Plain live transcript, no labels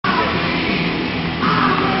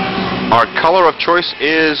Our color of choice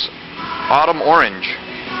is autumn orange.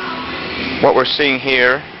 What we're seeing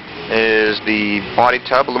here is the body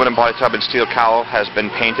tub, aluminum body tub and steel cowl has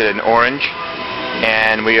been painted in orange,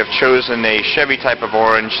 and we have chosen a Chevy type of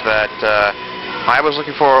orange that I was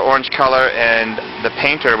looking for orange color and the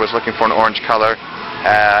painter was looking for an orange color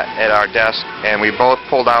at our desk, and we both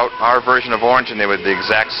pulled out our version of orange and they were the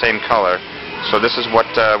exact same color. So this is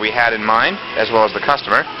what we had in mind, as well as the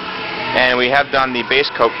customer. And we have done the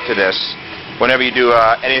base coat to this. Whenever you do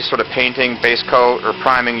any sort of painting, base coat, or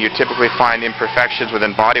priming, you typically find imperfections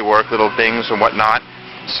within bodywork, little dings and whatnot.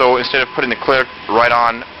 So instead of putting the clear right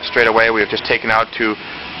on straight away, we've just taken out to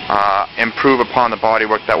improve upon the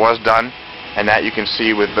bodywork that was done. And that you can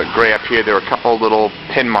see with the gray up here, there were a couple little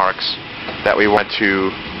pin marks that we want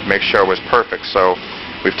to make sure was perfect. So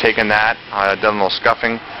we've taken that, done a little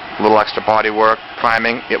scuffing, a little extra bodywork,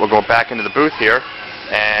 priming. It will go back into the booth here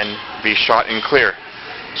and be shot in clear.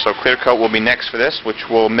 So clear coat will be next for this, which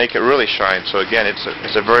will make it really shine. So again, it's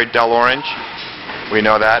a very dull orange. We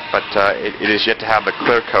know that, but it is yet to have the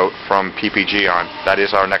clear coat from PPG on. That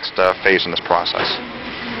is our next phase in this process.